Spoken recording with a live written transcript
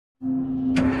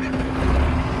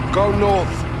Go north.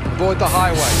 Avoid the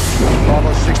highway.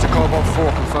 506 to Cobalt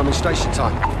 4, confirming station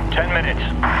time. 10 minutes.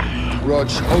 Rog,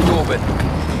 hold orbit.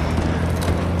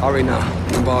 Hurry now.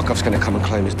 Barkov's gonna come and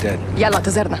claim his dead. Yalla,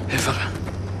 Tazerna.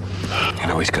 You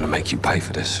know he's gonna make you pay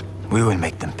for this. We will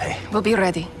make them pay. We'll be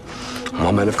ready.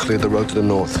 My men have cleared the road to the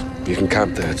north. You can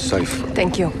camp there, it's safe.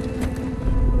 Thank you.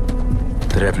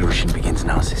 The revolution begins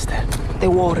now, sister. The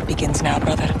war begins now,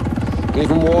 brother.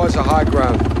 Even war is a high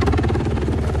ground.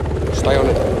 Stay on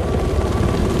it.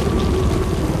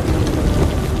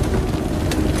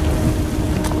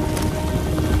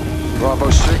 Bravo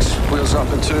 6, wheels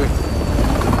up in 2.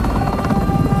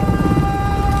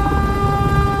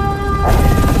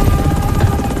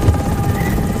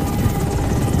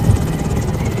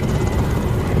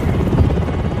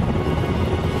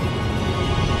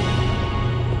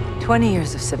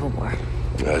 Years of civil war.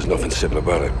 There's nothing civil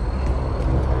about it.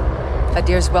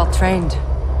 Adir's well trained.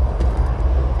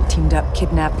 Teamed up,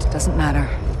 kidnapped, doesn't matter.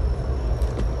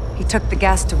 He took the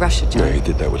gas to Russia, John. Yeah, he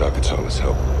did that without Katala's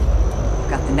help.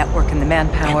 Got the network and the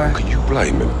manpower. How can you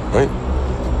blame him, right?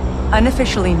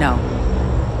 Unofficially, no.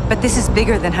 But this is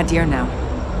bigger than Hadir now.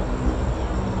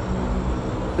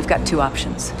 We've got two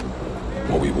options.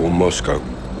 Or we warn Moscow.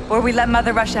 Or we let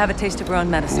Mother Russia have a taste of her own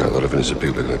medicine. No, a lot of innocent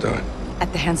people are gonna die.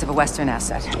 At the hands of a Western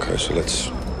asset. Okay, so let's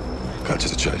cut to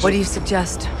the chase. What do you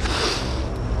suggest?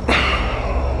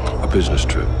 A business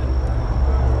trip.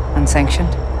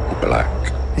 Unsanctioned? Black.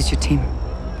 Who's your team?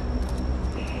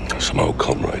 Some old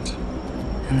comrades.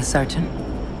 And the sergeant?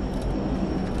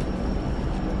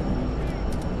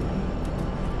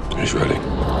 He's ready.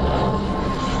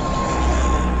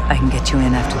 I can get you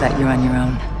in. After that, you're on your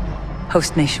own.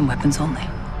 Host nation weapons only.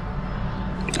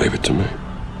 Leave it to me.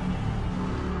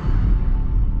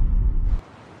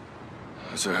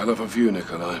 That's a hell of a view,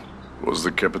 Nikolai. Was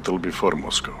the capital before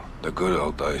Moscow? The good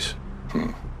old days.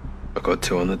 I got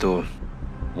 2 on the door.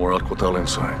 More Alcotel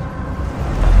inside.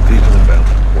 People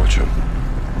inbound. Watch him.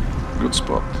 Good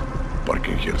spot.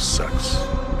 Parking here sucks.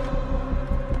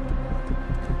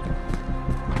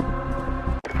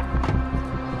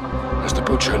 That's the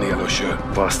butcher in the yellow shirt.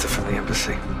 Bastard from the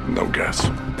embassy. No gas.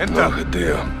 No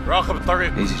idea.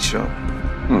 Easy shot.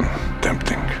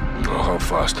 Tempting. Oh, how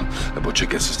fast? The butcher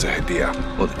gets us to Hadia.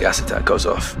 Well, the gas attack goes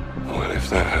off. Well, if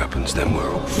that happens, then we're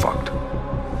all fucked.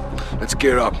 Let's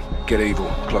gear up. Get evil.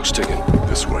 Clock's ticking.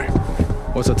 This way.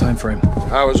 What's the time frame?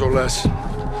 Hours or less.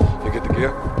 You get the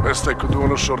gear? Best I could do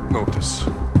on a short notice.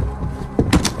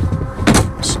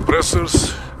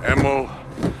 Suppressors, ammo,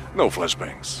 no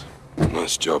flashbangs.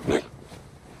 Nice job, Nick.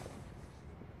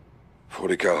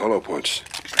 40 cal hollow points.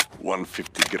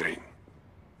 150 grain.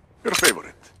 Your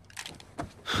favorite.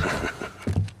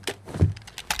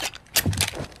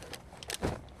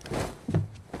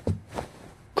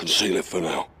 Conceal it for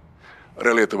now.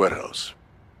 Rally at the warehouse.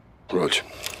 Rog,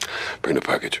 bring the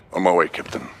package. On my way,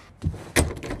 Captain.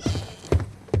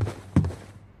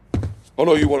 Oh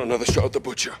no, you want another shot at the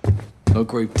butcher? No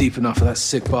grave deep enough for that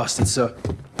sick bastard, sir.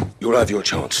 You'll have your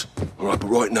chance. All right, but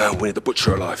right now, we need the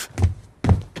butcher alive.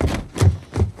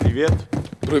 Привет.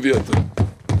 Привет.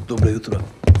 Доброе утро.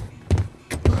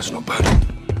 That's not bad.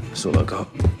 That's all I got.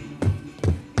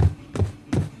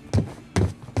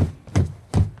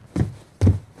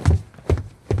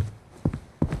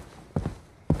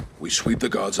 We sweep the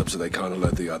guards up so they can't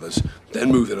alert the others,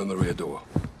 then move in on the rear door.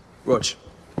 Rog.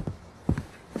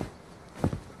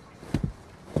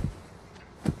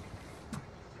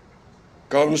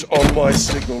 Guns on my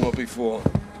signal, not before.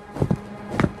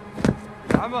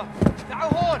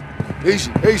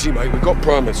 Easy, easy, mate. We've got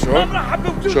primates, right?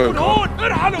 Show now.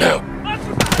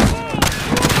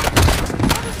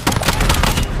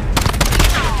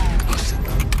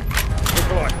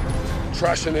 Nikolai,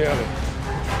 trash in the alley.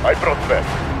 I brought that.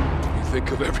 You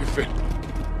think of everything.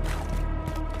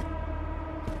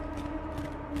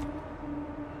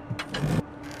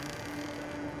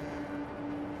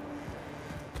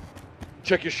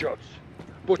 Check your shots.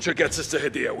 Butcher gets us to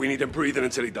Hadia. We need him breathing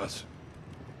until he does.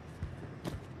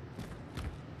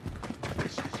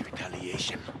 This is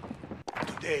retaliation.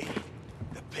 Today,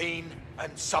 the pain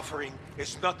and suffering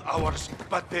is not ours,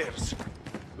 but theirs.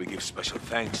 We give special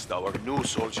thanks to our new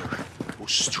soldier,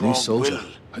 whose strong will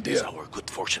is our good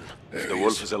fortune. If the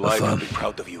wolf is alive, I'll be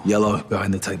proud of you. Yellow,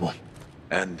 behind the table.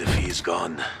 And if he is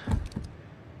gone,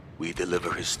 we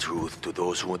deliver his truth to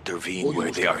those who intervene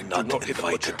where they are not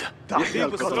invited.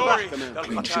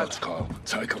 Clean shots, Carl.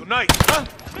 Take him. Tonight, huh?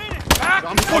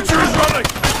 Butcher is running!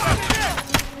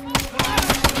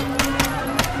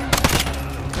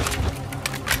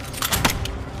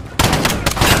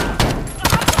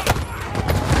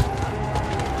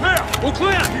 Clear! All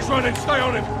clear! He's running. Stay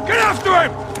on him. Get after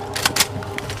him!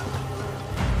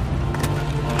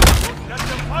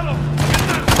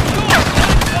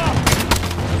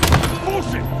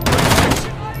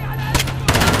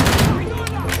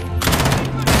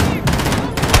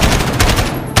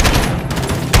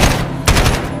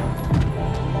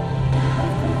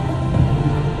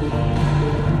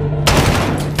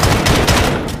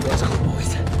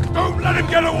 Don't let him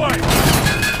get away!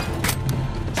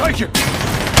 Take him!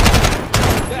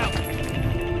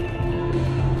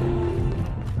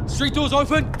 Street doors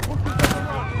open.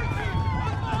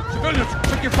 Civilians,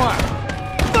 take your fire!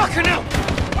 Fucking hell!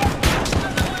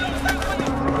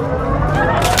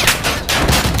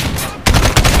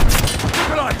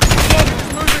 Nikolai,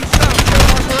 it's moving south. Get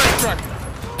on for extract.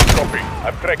 Copy.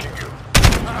 I'm tracking you.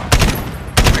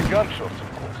 The gunshots, of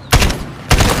course.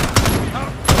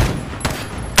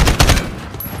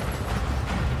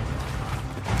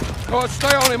 God,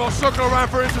 stay on him. I'll circle around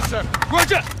for intercept.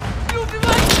 Roger.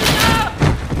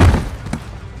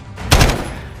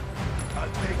 I'll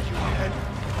make you head,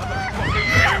 motherfucker.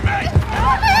 Hear me?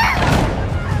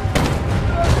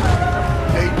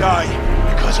 They die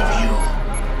because of you.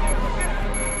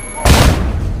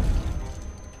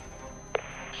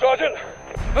 Sergeant!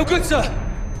 Oh, good, sir.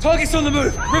 Target's on the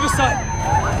move. Riverside.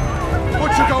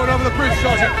 Butcher going over the bridge,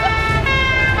 Sergeant.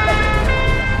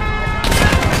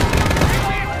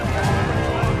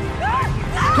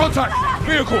 Contact!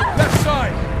 Vehicle, left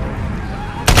side!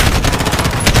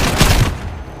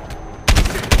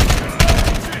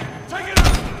 Take it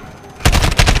out!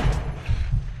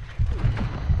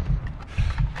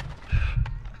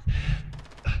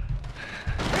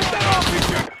 Hit that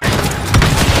RPG!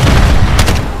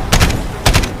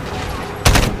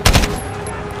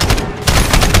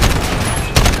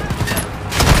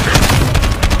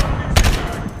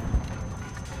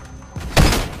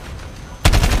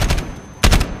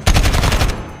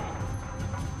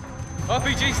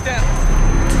 RPG's down.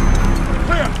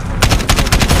 Clear!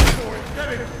 Get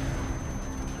in!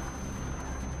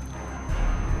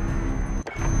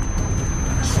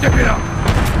 Step it up!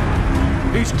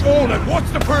 He's cornered! What's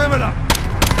the perimeter?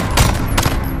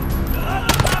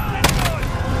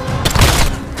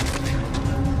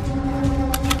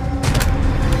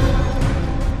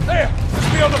 There! Just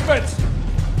be on the fence!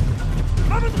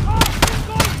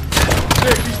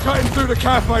 Nick, he's cutting through the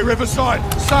cafe, Riverside.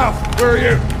 South, where are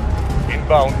you?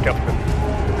 Inbound, Captain.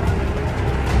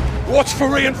 Watch for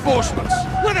reinforcements!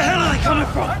 Where the hell are they coming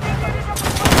from?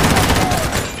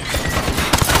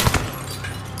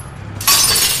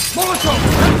 Molotov!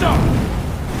 Hands up!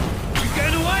 You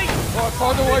getting away? All right,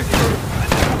 find a way through.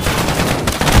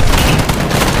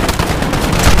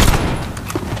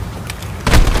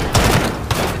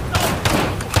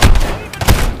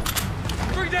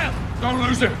 Three down. Don't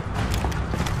lose him.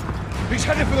 He's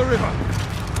headed for the river.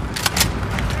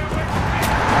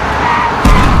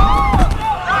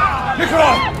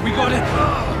 Nikolai! We got it.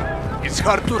 It's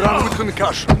hard to run with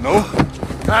concussion, no?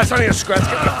 That's only a scratch.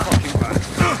 Get the fucking back.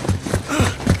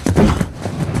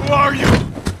 Who are you?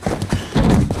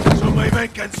 So my men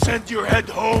can send your head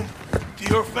home to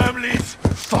your families?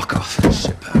 Fuck off,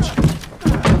 shitpouch.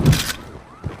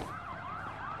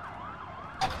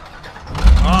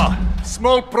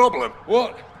 Small problem.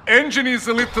 What? Engine is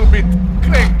a little bit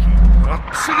cranky.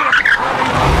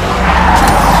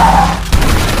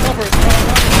 Cover it,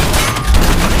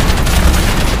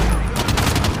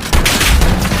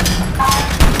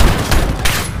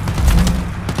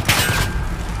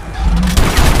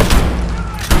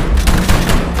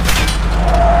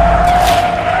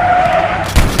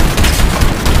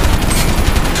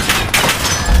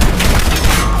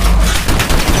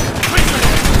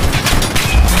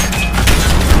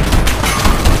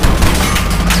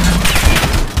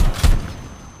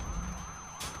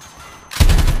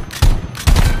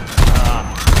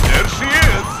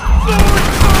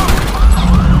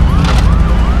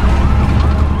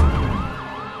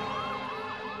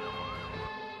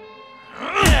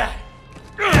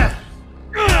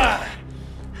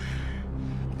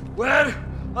 Where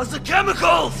are the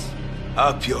chemicals?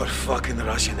 Up your fucking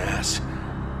Russian ass.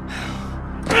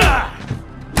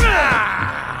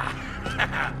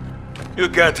 You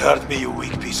can't hurt me, you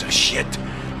weak piece of shit.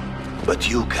 But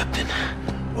you, Captain,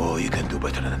 oh, you can do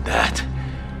better than that.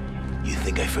 You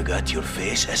think I forgot your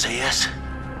face, SAS?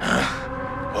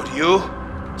 Huh? Or you,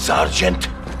 Sergeant?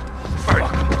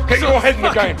 Get your head in the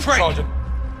game, pray. Sergeant.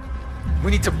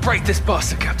 We need to break this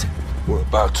bastard, Captain. We're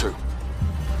about to.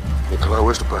 Nikolai,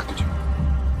 where's the package?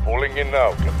 Pulling in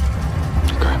now,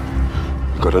 Captain. Okay.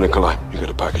 You go to Nikolai, you get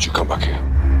a package, you come back here.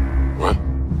 Right?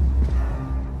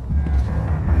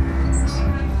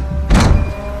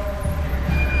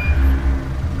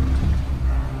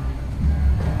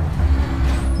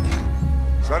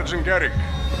 Sergeant Garrick,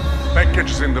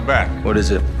 Package is in the back. What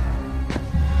is it?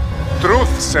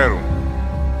 Truth serum.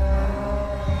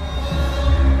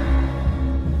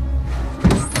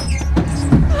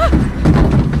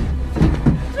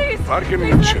 Please,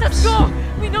 Bargaining please let us chips. go.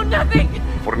 We know nothing.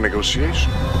 For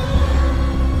negotiation.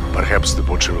 Perhaps the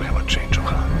butcher will have a change of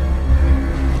heart.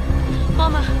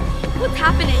 Mama, what's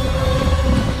happening?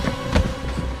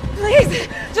 Please,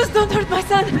 just don't hurt my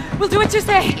son. We'll do what you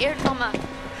say. Scared, Mama.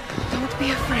 Don't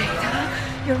be afraid, huh?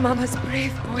 Your mama's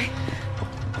brave, boy.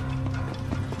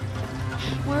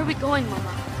 Where are we going,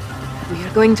 Mama? We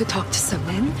are going to talk to some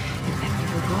men, and then we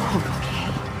will go home, okay?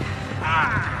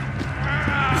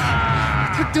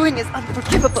 What you're doing is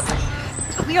unforgivable.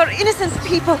 We are innocent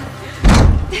people.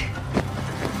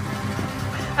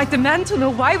 I demand to know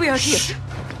why we are here.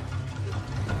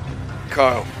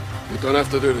 Kyle, you don't have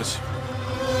to do this.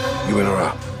 You in or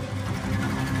out?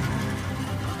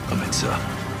 I'm in, sir.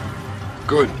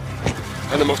 Good.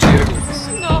 Hand them off to you.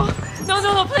 No,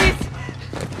 please.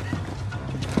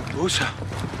 Musa.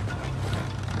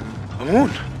 Amun.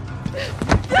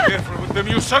 Careful with them,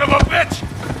 you son of a bitch!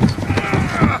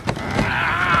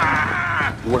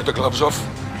 You want the gloves off?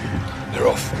 They're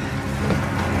off.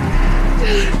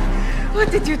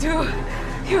 What did you do?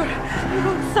 Your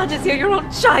own son is here, your own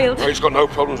child. He's got no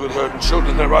problems with hurting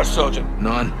children, they're right, Sergeant?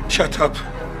 None. Shut up.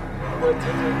 What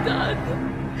have you done?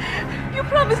 You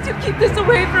promised you'd keep this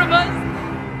away from us.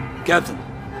 Captain,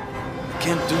 I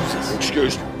can't do this.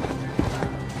 Excused.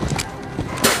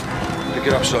 Pick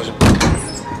it up, Sergeant.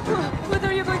 What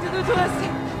are you going to do to us?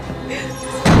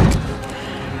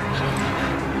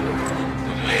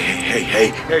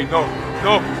 Hey, no.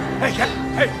 Hey,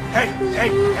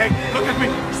 look at me.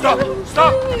 Stop.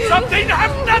 They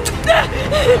have nothing.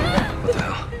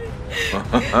 What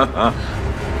the hell?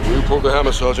 You pulled the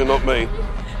hammer, Sergeant, not me.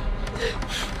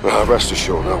 Rest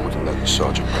assured, I wouldn't let the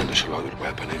Sergeant brandish a loaded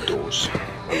weapon indoors,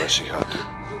 unless he had to.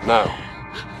 Now,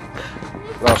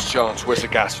 last chance, where's the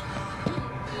gas?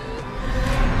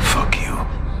 Fuck you.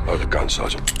 Oh, the gun,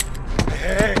 Sergeant.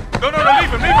 Hey, no, leave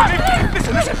him.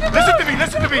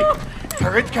 Listen to me.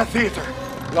 Karitka Theater.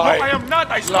 Lying. No, I am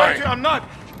not. I swear to you, I'm not.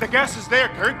 The gas is there.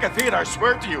 Karitka Theater, I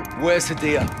swear to you. Where's the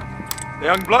deal? The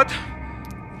young blood?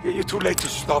 You're too late to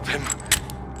stop him.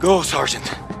 Go,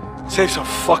 Sergeant. Save some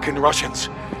fucking Russians.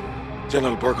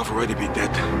 General Barkov already be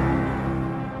dead.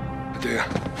 Dear,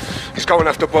 he's going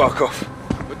after Barkov.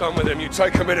 We're done with him. You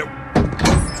take a minute.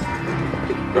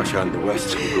 Russia and the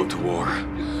West will go to war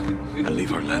and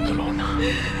leave our land alone.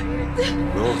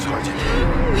 Go, Sergeant.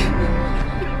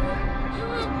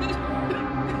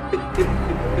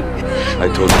 I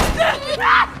told you.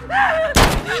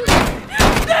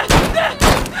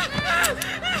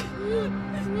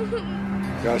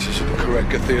 Gas is at the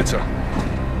Karetka Theater.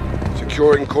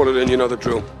 Secure it and call it in, you know the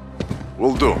drill.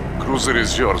 Will do. Cruiser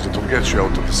is yours. It will get you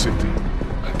out of the city.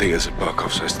 Diaz at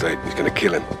Barkov's estate. He's gonna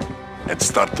kill him. And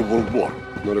start the World War.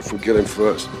 Not if we kill him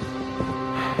first.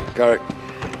 Garrick,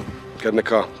 get in the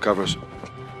car. Cover us.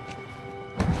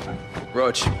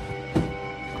 Rog.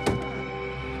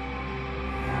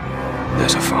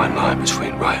 There's a fine line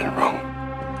between right and wrong.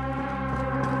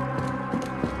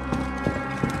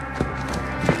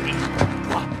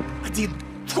 Один.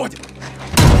 Входим.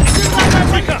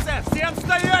 Всем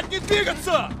стоять, не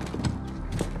двигаться!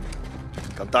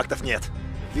 Контактов нет.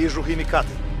 Вижу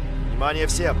химикаты. Внимание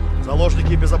всем.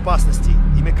 Заложники безопасности.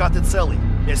 Химикаты целый.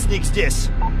 Мясник здесь.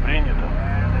 Принято.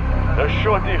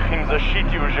 Расчет их им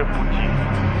защите уже в пути.